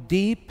ongoing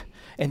deep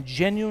and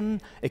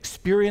genuine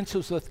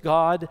experiences with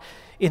God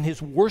in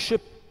his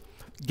worship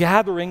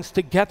gatherings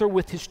together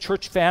with his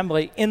church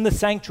family in the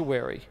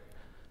sanctuary.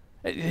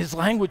 His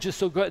language is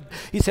so good.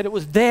 He said, it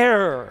was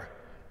there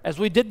as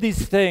we did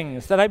these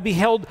things that I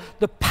beheld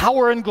the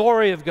power and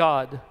glory of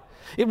God.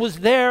 It was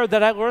there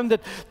that I learned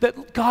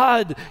that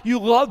God, you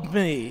love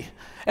me,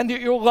 and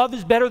that your love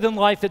is better than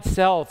life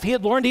itself. He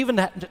had learned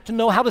even to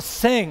know how to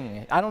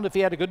sing. I don't know if he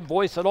had a good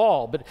voice at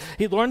all, but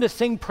he learned to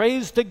sing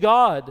praise to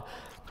God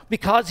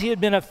because he had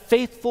been a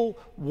faithful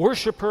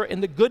worshiper in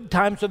the good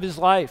times of his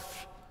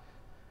life.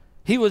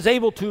 He was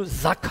able to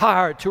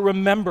zakar, to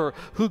remember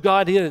who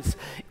God is,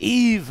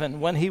 even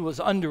when he was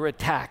under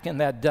attack in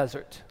that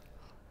desert.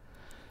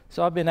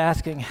 So I've been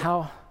asking,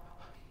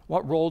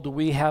 what role do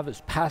we have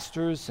as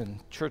pastors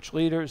and church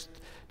leaders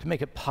to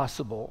make it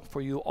possible for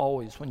you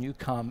always, when you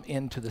come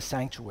into the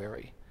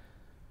sanctuary,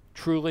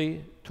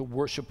 truly to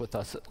worship with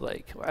us at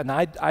Lake? And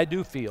I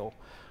do feel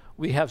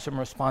we have some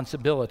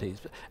responsibilities.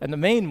 And the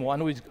main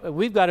one,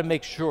 we've got to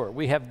make sure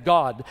we have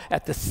God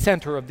at the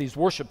center of these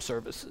worship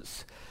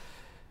services.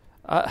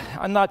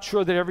 I'm not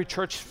sure that every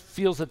church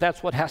feels that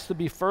that's what has to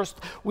be first.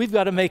 We've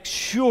got to make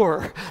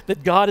sure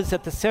that God is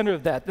at the center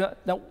of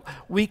that. Now,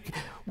 we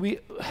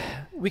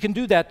can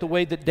do that the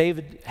way that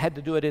David had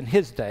to do it in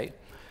his day.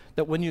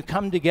 That when you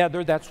come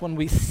together, that's when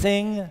we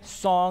sing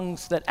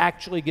songs that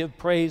actually give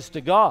praise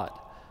to God.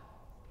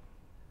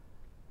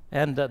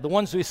 And the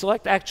ones we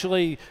select,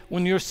 actually,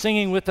 when you're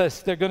singing with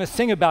us, they're going to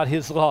sing about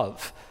his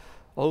love.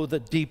 Oh, the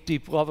deep,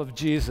 deep love of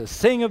Jesus.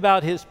 Sing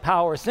about his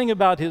power. Sing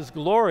about his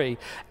glory.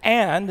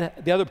 And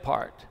the other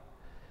part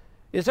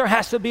is there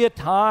has to be a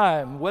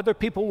time, whether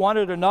people want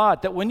it or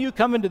not, that when you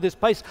come into this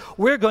place,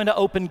 we're going to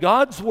open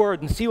God's word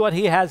and see what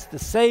he has to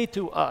say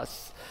to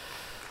us.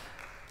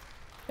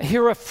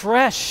 Hear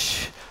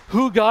afresh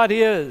who God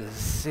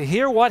is.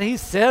 Hear what he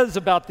says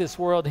about this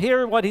world.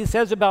 Hear what he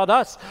says about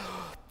us.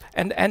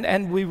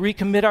 And we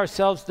recommit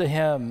ourselves to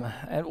him.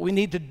 And we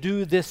need to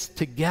do this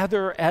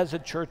together as a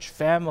church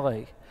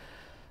family.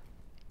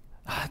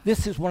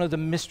 This is one of the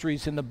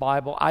mysteries in the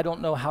Bible. I don't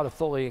know how to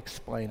fully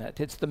explain it.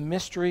 It's the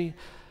mystery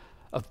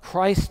of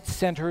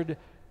Christ-centered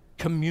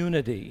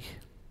community,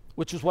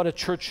 which is what a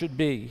church should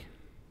be.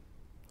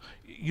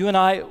 You and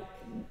I,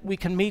 we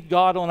can meet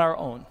God on our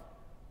own.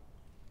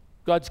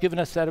 God's given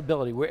us that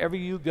ability. Wherever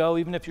you go,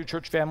 even if your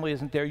church family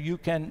isn't there, you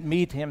can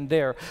meet him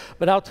there.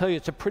 But I'll tell you,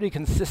 it's a pretty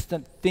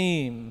consistent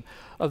theme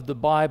of the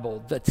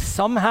Bible that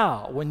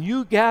somehow, when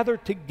you gather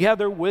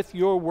together with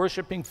your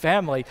worshiping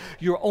family,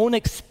 your own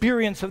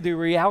experience of the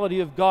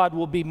reality of God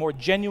will be more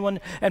genuine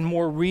and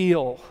more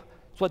real.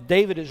 That's what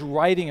David is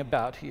writing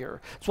about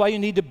here. That's why you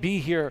need to be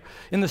here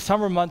in the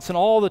summer months and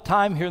all the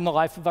time here in the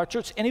life of our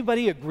church.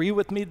 Anybody agree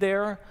with me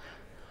there?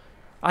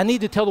 I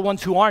need to tell the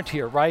ones who aren't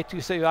here, right? You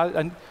say,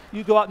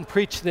 you go out and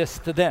preach this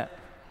to them.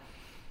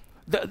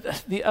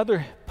 The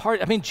other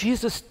part,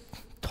 Jesus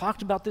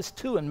talked about this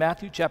too in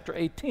Matthew chapter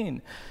 18.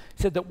 He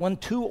said that when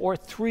 2 or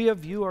 3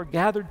 of you are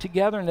gathered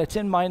together and it's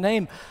in my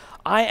name,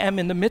 I am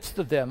in the midst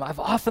of them.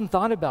 I've often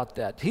thought about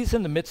that. He's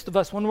in the midst of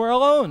us when we're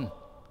alone.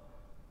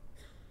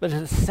 But at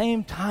the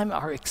same time,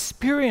 our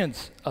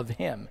experience of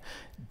him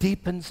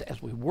deepens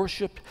as we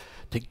worship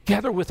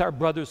together with our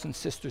brothers and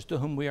sisters to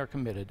whom we are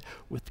committed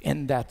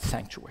within that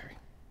sanctuary.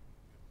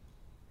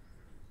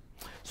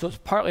 So it's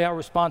partly our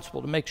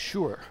responsibility to make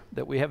sure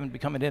that we haven't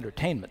become an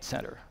entertainment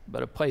center,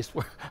 but a place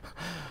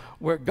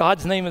where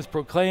God's name is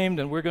proclaimed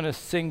and we're going to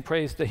sing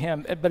praise to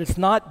him. But it's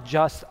not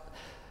just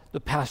the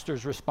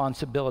pastor's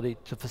responsibility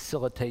to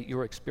facilitate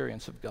your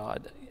experience of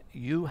God.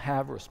 You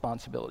have a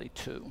responsibility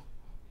too.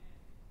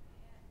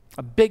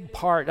 A big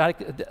part,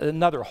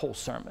 another whole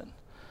sermon.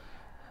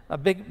 A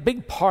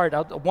big part,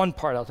 one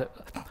part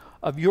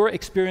of your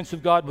experience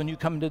of God when you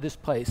come into this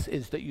place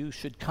is that you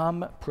should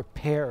come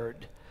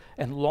prepared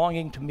and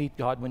longing to meet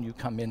God when you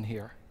come in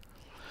here.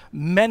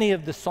 Many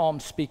of the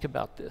Psalms speak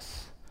about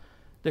this.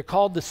 They're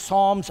called the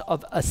Psalms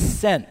of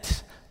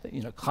Ascent,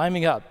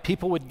 climbing up.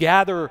 People would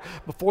gather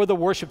before the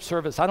worship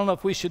service. I don't know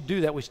if we should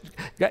do that. We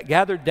should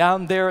gather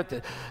down there at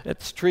the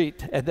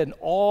street and then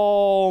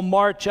all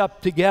march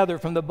up together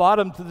from the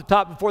bottom to the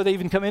top before they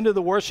even come into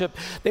the worship.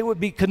 They would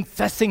be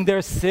confessing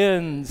their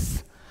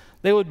sins.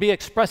 They would be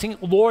expressing,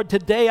 Lord,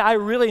 today I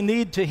really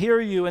need to hear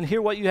you and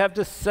hear what you have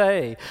to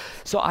say.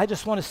 So I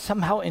just want to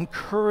somehow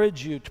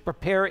encourage you to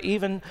prepare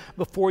even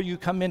before you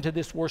come into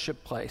this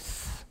worship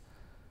place.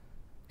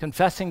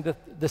 Confessing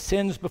the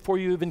sins before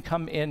you even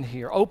come in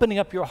here. Opening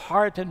up your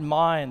heart and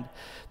mind.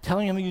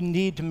 Telling them you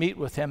need to meet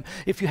with him.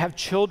 If you have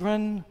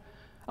children,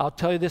 I'll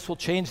tell you this will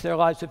change their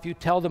lives. If you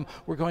tell them,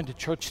 we're going to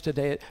church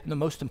today, and the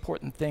most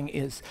important thing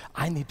is,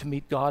 I need to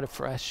meet God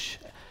afresh.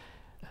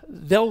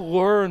 They'll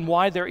learn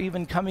why they're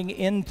even coming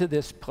into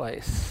this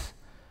place.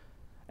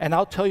 And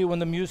I'll tell you, when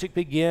the music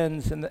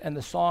begins and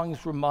the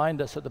songs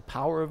remind us of the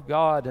power of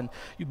God, and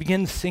you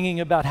begin singing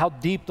about how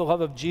deep the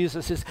love of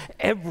Jesus is,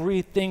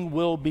 everything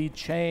will be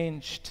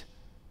changed.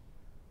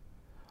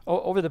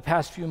 Over the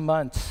past few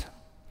months,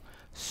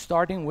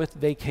 starting with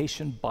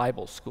Vacation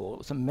Bible School, it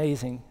was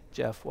amazing,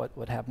 Jeff,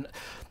 what happened.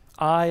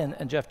 I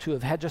and Jeff too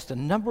have had just a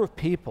number of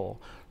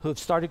people who have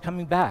started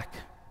coming back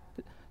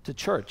to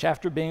church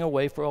after being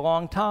away for a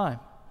long time.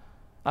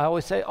 I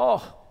always say,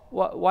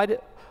 why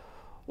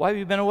have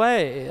you been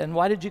away? And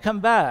why did you come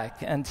back?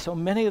 And so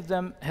many of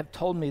them have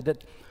told me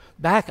that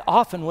back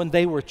often when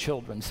they were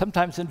children,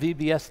 sometimes in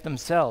VBS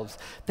themselves,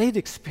 they'd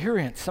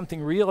experienced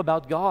something real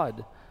about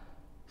God,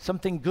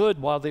 something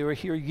good while they were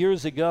here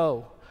years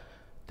ago.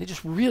 They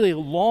just really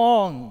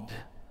longed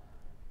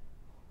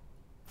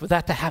for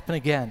that to happen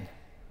again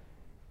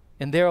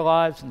in their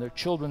lives, in their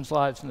children's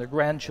lives, in their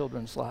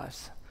grandchildren's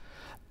lives.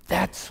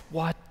 That's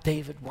what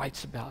David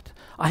writes about.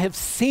 I have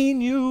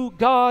seen you,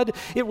 God.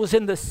 It was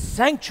in the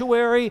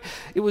sanctuary.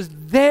 It was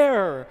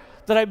there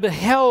that I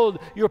beheld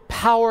your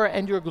power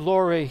and your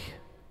glory.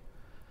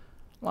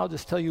 I'll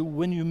just tell you,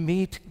 when you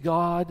meet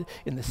God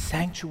in the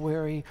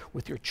sanctuary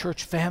with your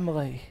church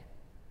family,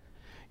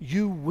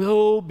 you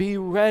will be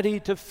ready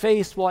to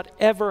face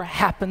whatever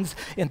happens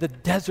in the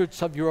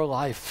deserts of your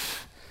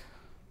life.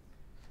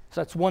 So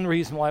that's one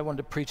reason why I wanted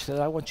to preach that.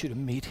 I want you to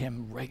meet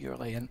him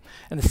regularly. And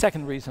the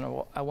second reason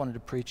I wanted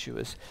to preach you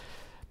is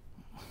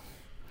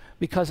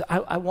because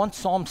I want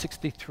Psalm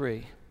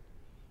 63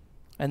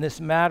 and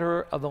this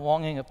matter of the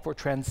longing for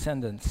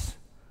transcendence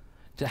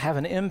to have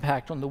an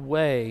impact on the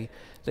way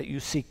that you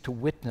seek to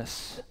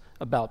witness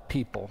about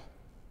people,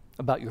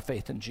 about your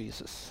faith in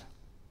Jesus.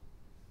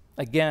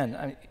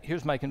 Again,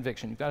 here's my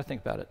conviction. You've got to think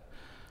about it.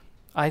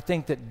 I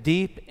think that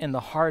deep in the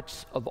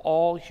hearts of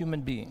all human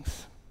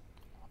beings,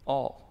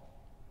 all,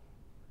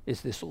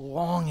 is this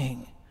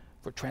longing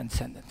for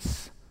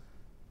transcendence,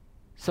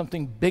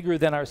 something bigger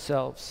than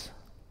ourselves.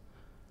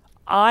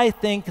 I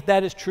think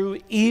that is true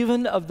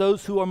even of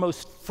those who are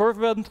most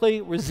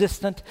fervently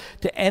resistant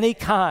to any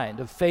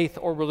kind of faith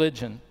or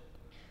religion.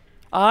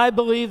 I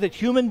believe that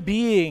human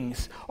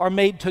beings are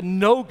made to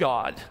know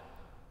God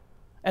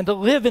and to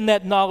live in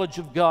that knowledge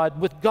of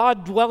God, with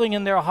God dwelling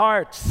in their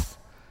hearts.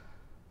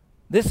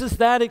 This is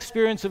that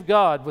experience of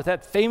God, with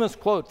that famous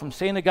quote from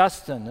St.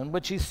 Augustine, in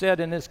which he said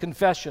in his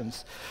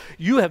Confessions,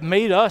 "You have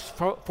made us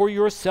for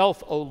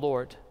yourself, O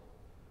Lord,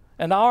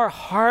 and our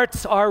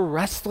hearts are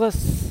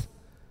restless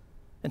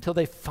until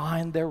they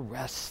find their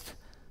rest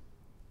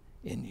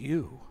in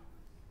you."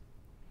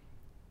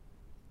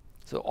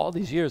 So all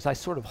these years, I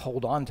sort of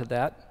hold on to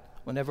that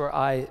whenever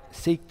I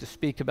seek to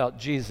speak about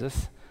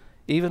Jesus,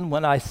 even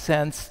when I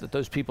sense that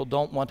those people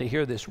don't want to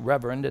hear this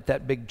reverend at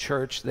that big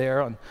church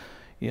there on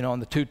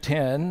the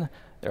 210,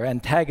 they're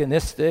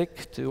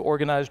antagonistic to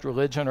organized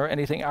religion or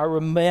anything. I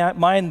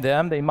remind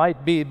them, they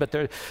might be, but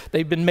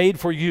they've been made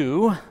for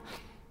you.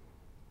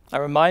 I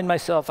remind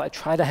myself, I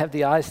try to have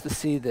the eyes to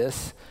see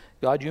this.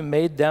 God, you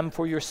made them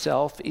for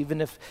yourself,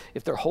 even if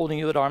they're holding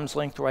you at arm's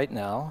length right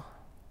now.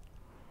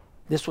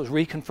 This was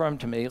reconfirmed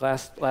to me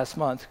last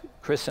month.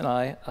 Chris and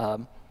I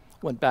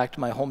went back to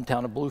my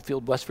hometown of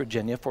Bluefield, West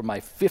Virginia for my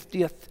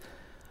 50th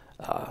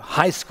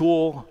high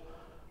school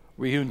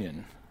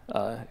reunion.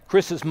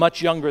 Chris is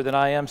much younger than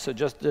I am, so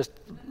just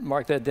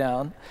mark that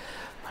down.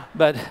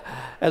 But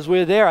as we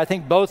were there, I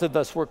think both of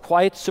us were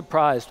quite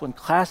surprised when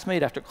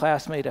classmate after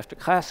classmate after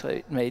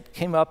classmate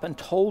came up and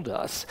told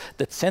us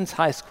that since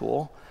high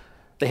school,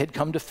 they had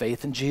come to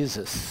faith in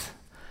Jesus.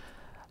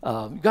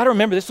 You've got to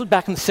remember, this was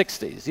back in the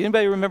 60s.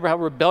 Anybody remember how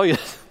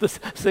rebellious the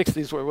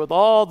 60s were with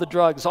all the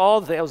drugs,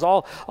 it was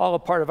all a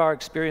part of our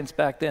experience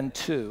back then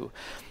too.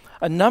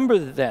 A number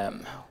of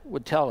them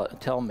would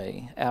tell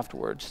me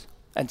afterwards,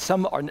 and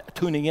some are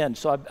tuning in,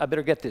 so I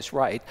better get this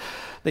right.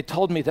 They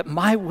told me that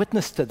my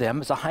witness to them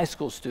as a high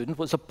school student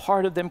was a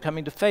part of them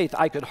coming to faith.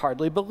 I could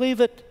hardly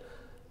believe it.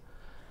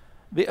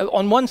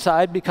 On one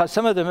side, because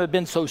some of them have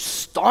been so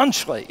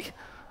staunchly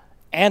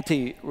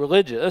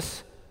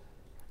anti-religious,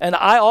 and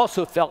I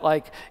also felt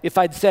like if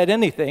I'd said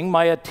anything,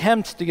 my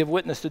attempts to give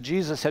witness to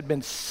Jesus had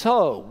been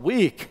so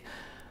weak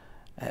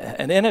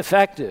and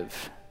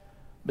ineffective.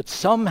 But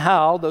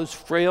somehow those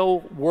frail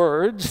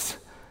words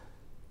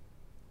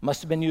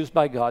must have been used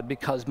by God,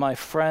 because my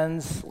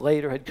friends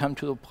later had come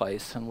to a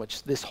place in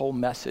which this whole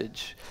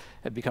message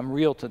had become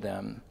real to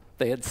them.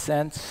 They had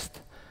sensed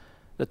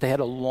that they had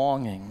a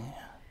longing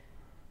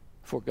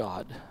for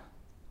God,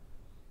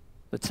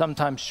 that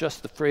sometimes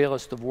just the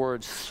frailest of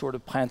words sort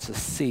of plants a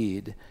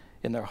seed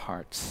in their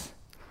hearts.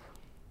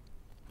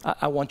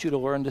 I want you to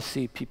learn to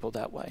see people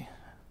that way.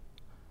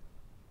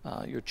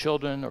 Your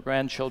children or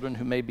grandchildren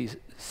who maybe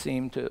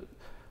seem to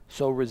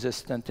so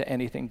resistant to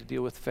anything to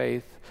deal with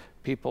faith,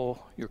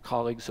 people, your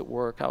colleagues at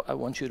work, I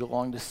want you to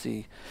long to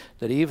see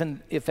that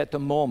even if at the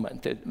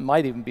moment it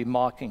might even be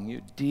mocking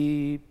you,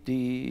 deep,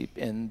 deep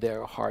in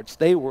their hearts,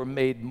 they were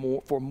made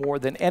for more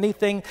than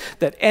anything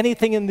that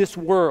anything in this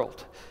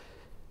world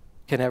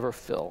can ever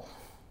fill.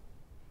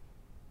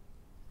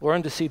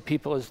 Learn to see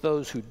people as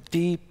those who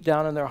deep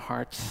down in their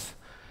hearts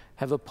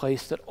have a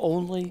place that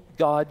only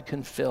God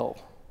can fill.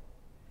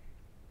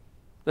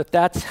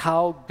 That's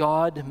how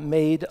God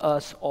made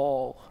us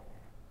all,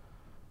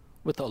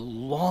 with a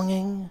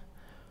longing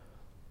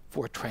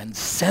for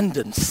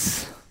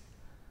transcendence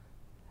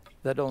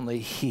that only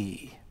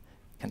He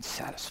can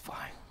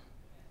satisfy.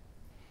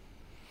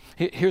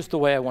 Here's the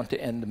way I want to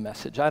end the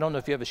message. I don't know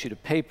if you have a sheet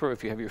of paper,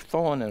 if you have your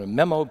phone and a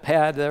memo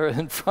pad there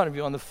in front of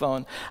you on the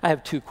phone. I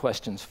have two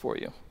questions for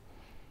you.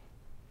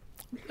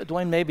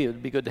 Dwayne, maybe it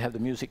would be good to have the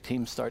music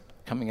team start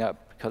coming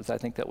up, because I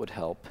think that would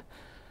help.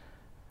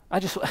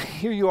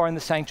 Here you are in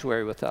the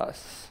sanctuary with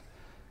us.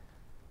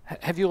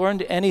 Have you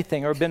learned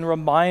anything or been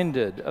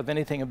reminded of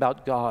anything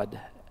about God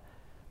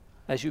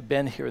as you've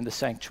been here in the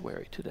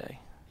sanctuary today?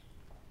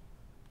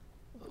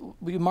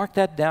 Will you mark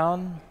that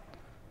down?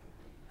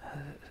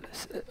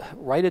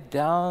 Write it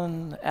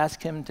down,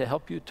 ask him to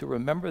help you to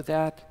remember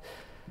that.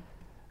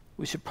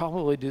 We should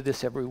probably do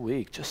this every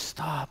week. Just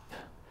stop.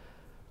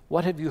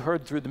 What have you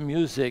heard through the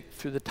music,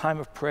 through the time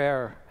of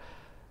prayer,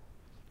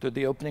 through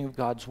the opening of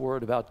God's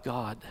word about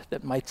God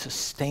that might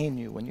sustain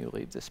you when you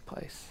leave this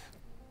place?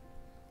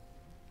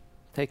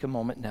 Take a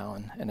moment now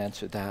and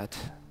answer that.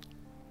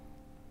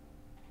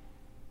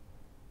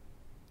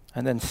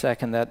 And then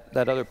second, that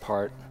other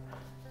part.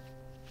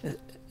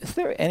 Is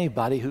there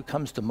anybody who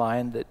comes to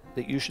mind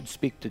that you should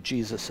speak to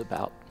Jesus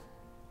about?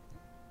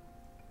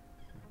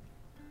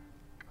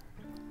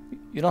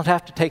 You don't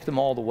have to take them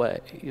all the way.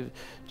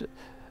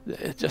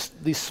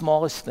 Just these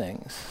smallest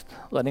things,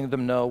 letting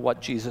them know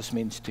what Jesus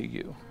means to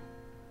you,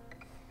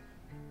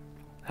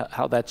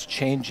 how that's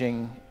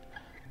changing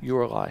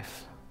your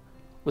life,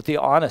 with the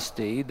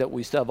honesty that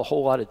we still have a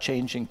whole lot of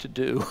changing to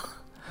do,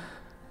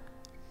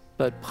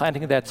 but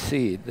planting that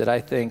seed that I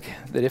think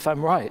that if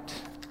I'm right,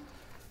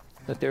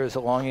 that there is a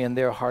longing in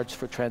their hearts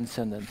for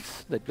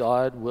transcendence, that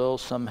God will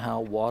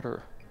somehow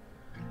water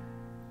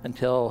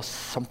until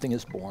something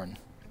is born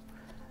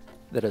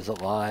that is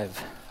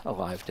alive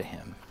to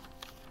him.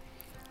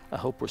 I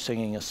hope we're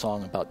singing a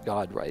song about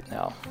God right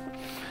now.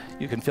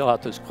 You can fill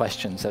out those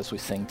questions as we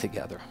sing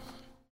together.